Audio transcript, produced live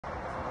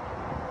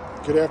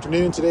Good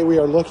afternoon. Today we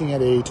are looking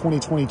at a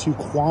 2022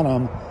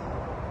 Quantum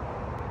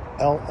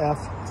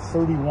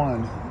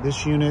LF31.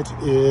 This unit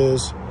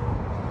is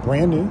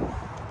brand new.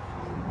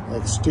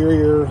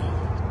 Exterior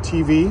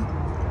TV,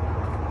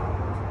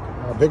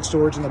 big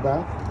storage in the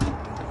back.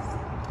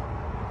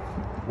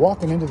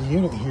 Walking into the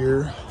unit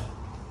here,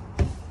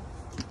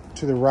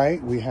 to the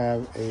right we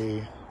have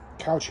a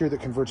couch here that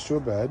converts to a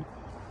bed,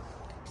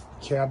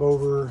 cab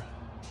over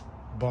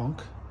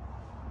bunk,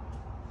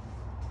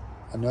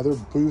 another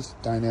booth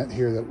dinette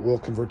here that will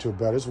convert to a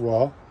bed as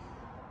well.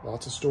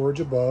 Lots of storage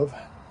above.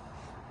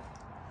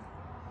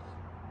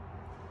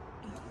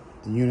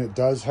 The unit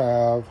does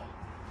have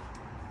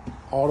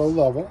auto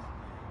level,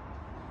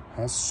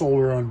 has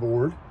solar on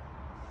board.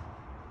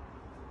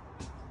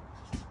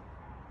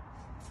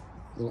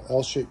 Little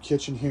L-shaped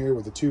kitchen here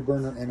with a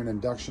 2-burner and an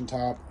induction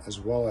top, as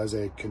well as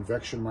a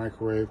convection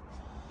microwave.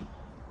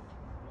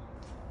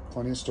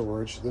 Plenty of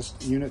storage. This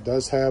unit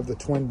does have the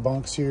twin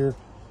bunks here.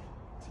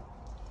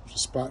 There's a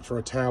spot for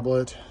a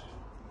tablet.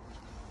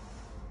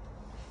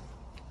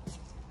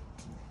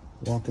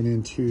 Walking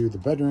into the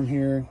bedroom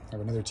here, I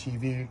have another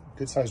TV,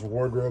 good sized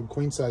wardrobe,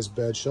 queen size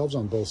bed, shelves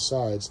on both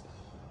sides.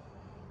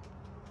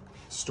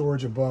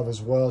 Storage above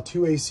as well.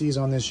 2 ACs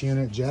on this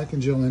unit. Jack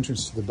and Jill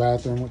entrance to the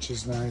bathroom, which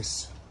is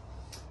nice.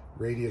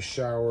 Radius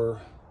shower. A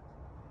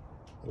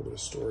little bit of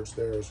storage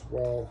there as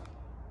well.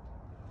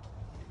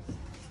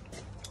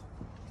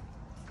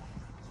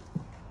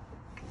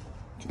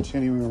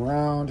 Continuing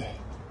around.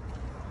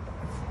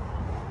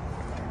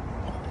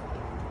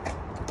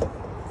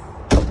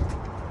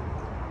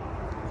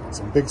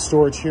 Some big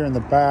storage here in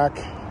the back.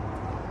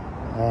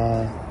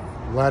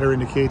 Ladder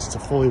indicates it's a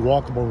fully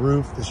walkable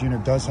roof. This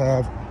unit does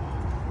have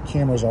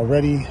cameras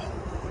already.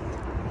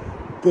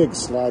 Big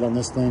slide on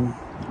this thing.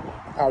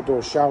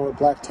 Outdoor shower,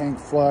 black tank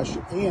flush,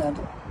 and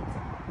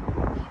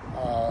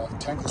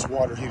tankless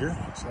water heater,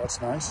 so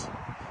that's nice.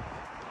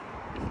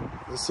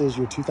 This is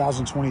your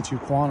 2022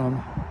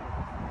 Quantum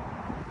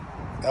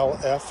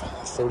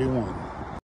LF31.